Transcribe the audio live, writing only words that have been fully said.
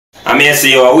I'm here to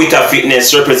see you Wita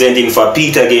Fitness representing for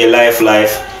Petagaye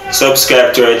Life.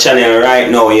 Subscribe to our channel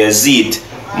right now, you see it.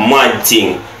 Mad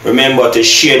thing. Remember to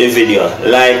share the video.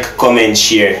 Like, comment,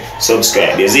 share,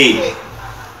 subscribe. You see it?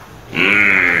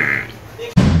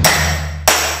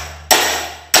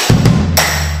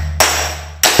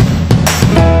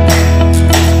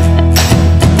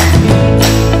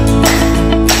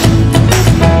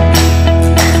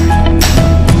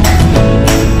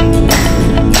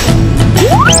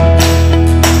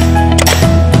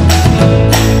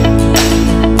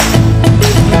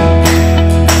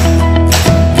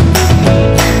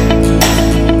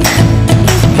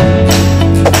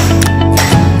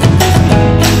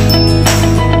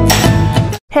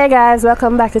 Hey guys,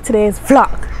 welcome back to today's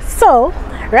vlog. So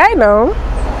right now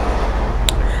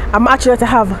I'm actually to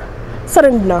have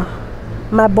Sunday dinner.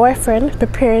 My boyfriend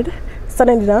prepared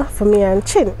Sunday dinner for me and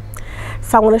Chin,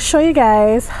 so I'm going to show you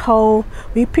guys how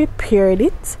we prepared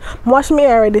it. Watch me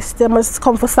already still must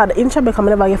come for start the intro because I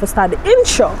never get to start the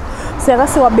intro. So you're gonna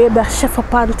see what babe the chef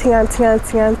up and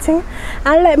thing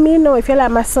and let me know if you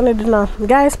like my Sunday dinner.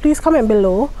 Guys, please comment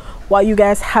below what you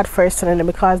guys had for Sunday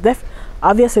dinner, because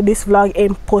obviously this vlog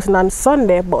ain't posting on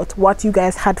Sunday, but what you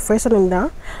guys had first on there,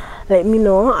 let me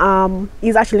know.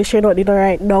 He's actually sharing out dinner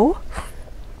right now.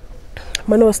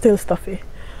 My nose still stuffy,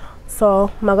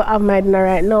 so I'm gonna have my dinner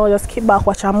right now. Just keep back,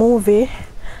 watch a movie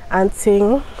and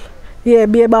thing. Yeah,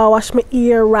 babe, I wash my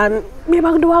ear and babe,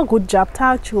 I do a good job.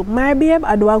 Talk to you. My babe,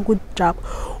 I do a good job.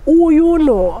 Oh, you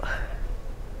know,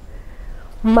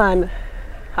 man,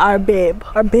 our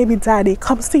baby daddy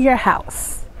comes to your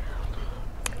house,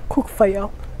 cook for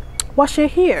you, wash your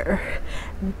hair,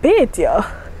 bathe you,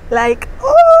 like,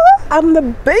 oh, I'm the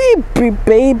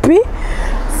baby.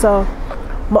 So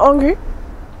I'm hungry,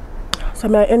 so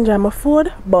I'm gonna enjoy my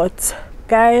food. But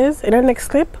guys, in the next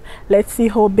clip, let's see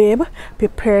how babe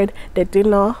prepared the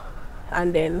dinner,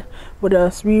 and then we'll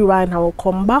just rewind and we'll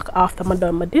come back after I'm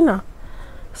done my dinner.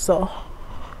 So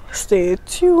stay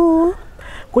tuned.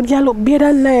 Good girl look better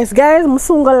than nice. Guys, I'm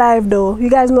soon go live though. You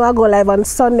guys know I go live on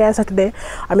Sunday and Saturday,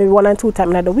 and maybe 1 and 2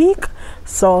 times in the week.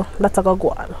 So that's how I go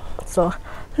on. So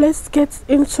let's get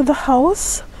into the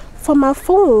house for my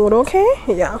food, okay?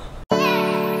 Yeah.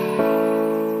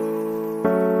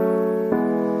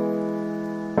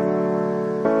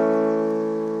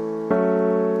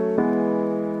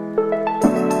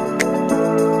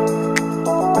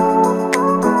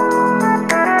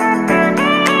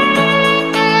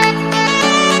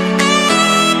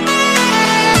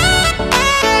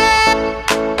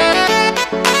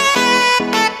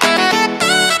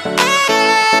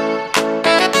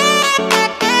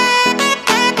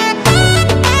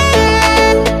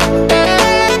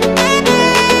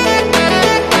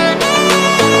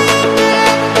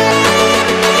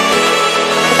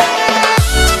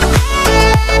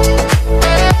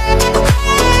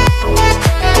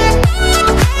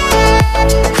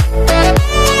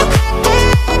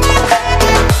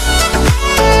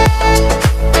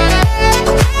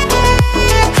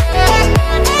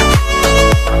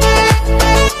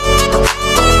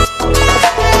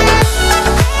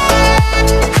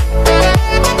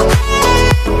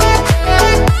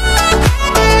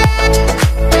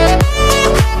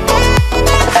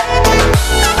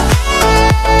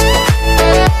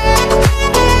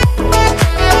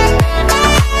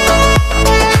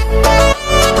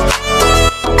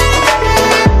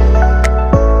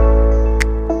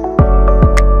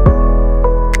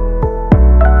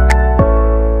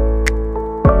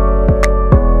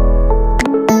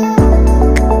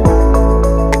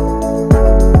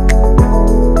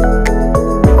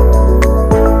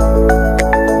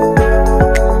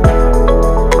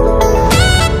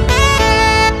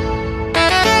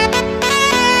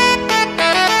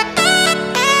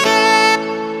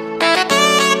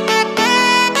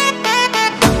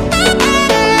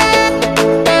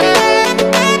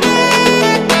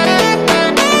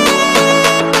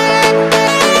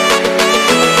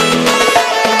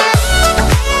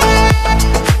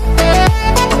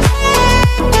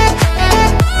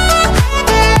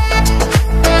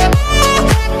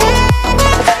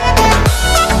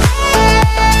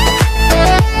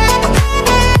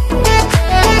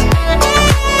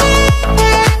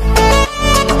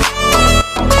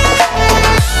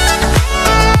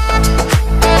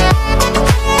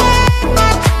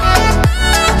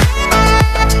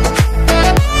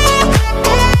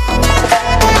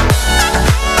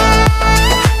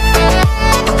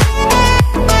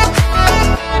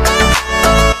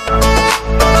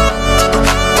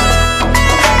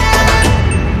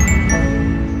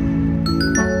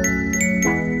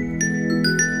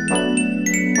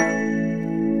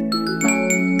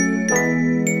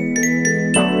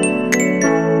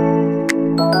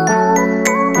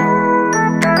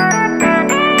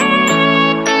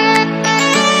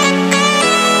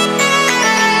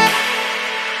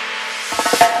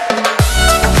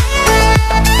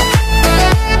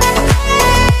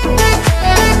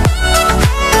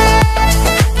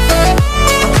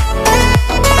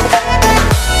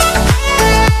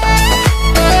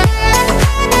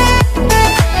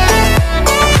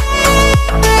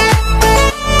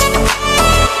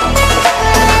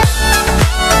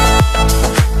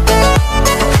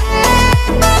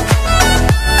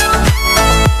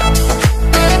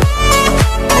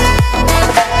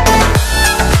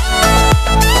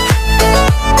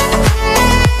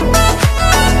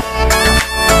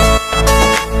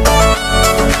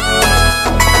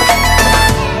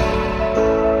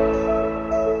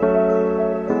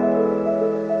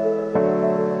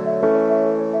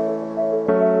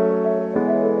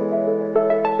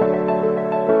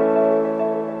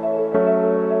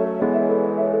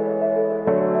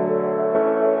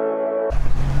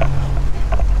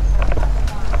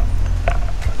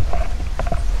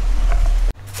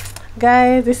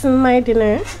 Guys, this is my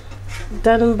dinner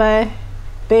done by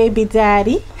baby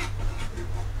daddy.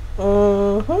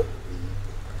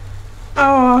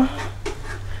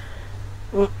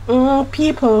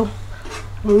 People,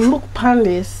 look upon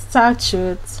this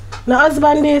statues. No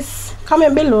husband this.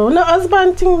 Comment below. No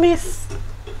husband thing this.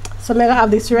 So I'm gonna have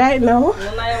this right now.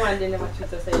 I'm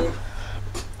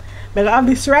gonna have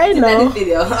this right now.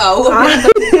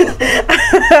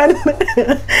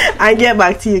 And get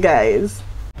back to you guys.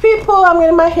 People, I'm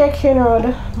getting my hair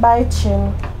curled by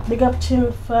Chin. Big up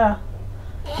Chin for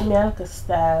milk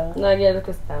style. No, get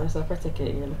look style, so protect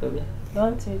it, look a bit.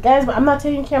 Don't you? Guys, but I'm not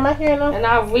taking care of my hair now. And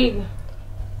I have wig.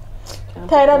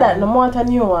 Tired of that, no more want a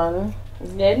new one.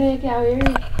 Yeah, no, you can't wear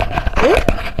it.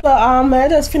 So I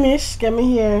just finished get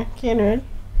me hair curled.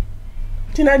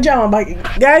 Tina jam back.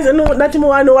 Guys, I know not even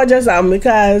I know what just happened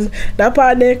because that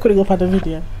part there could go for the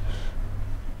video.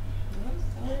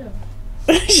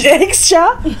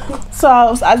 Extra.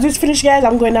 So as this finished, guys,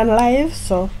 I'm going on live.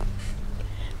 So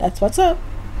that's what's up.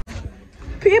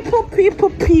 People.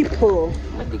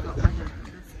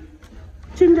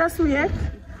 Chin just wait.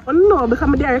 Oh no,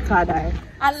 become a dairy card. I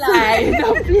lied.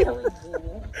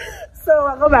 So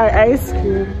I go buy ice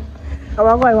cream. I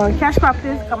want to go on cash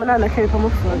practice. Coming on, I carry from my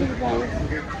phone.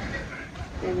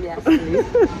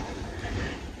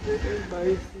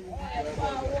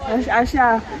 I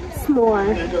shall snore.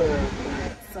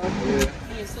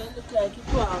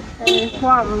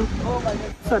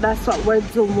 So that's what we're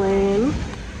doing.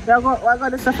 We're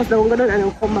going to stuff that we're going to do and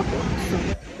then come back up. So,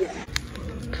 yeah.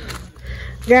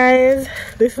 Guys,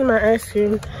 this is my ice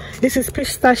cream. This is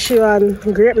pistachio and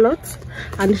grape nuts,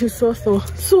 and this is so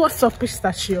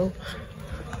pistachio.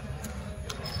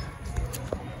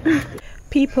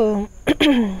 People,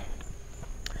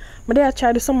 but I tried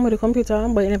to do something with the computer,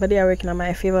 but never they are working on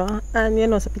my favor. And you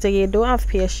know, so Petagaye don't have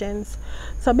patience.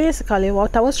 So basically,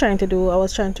 what I was trying to do,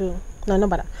 no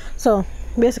better. So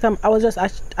basically, I was just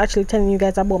actually telling you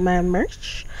guys about my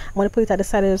merch. I'm gonna put it at the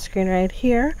side of the screen right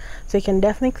here, so you can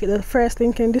definitely click the first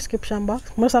link in the description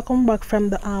box. Once I come back from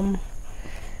the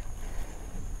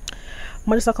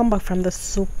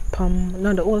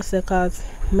the wholesale, cause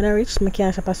I'm not rich, I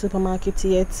can't shop a supermarket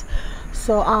yet.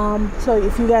 So so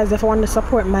if you guys ever want to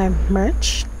support my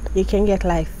merch, you can get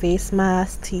like face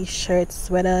masks, t-shirts,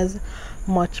 sweaters,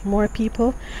 much more.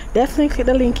 People, definitely click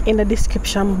the link in the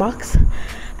description box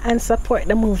and support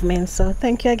the movement. So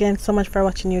thank you again so much for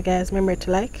watching, you guys. Remember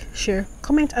to like, share,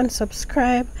 comment and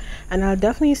subscribe, and I'll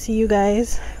definitely see you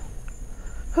guys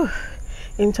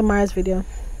in tomorrow's video.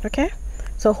 Okay,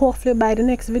 so hopefully by the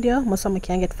next video most of me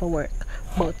can get for work,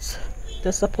 but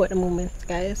just support the movement,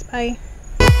 guys. Bye.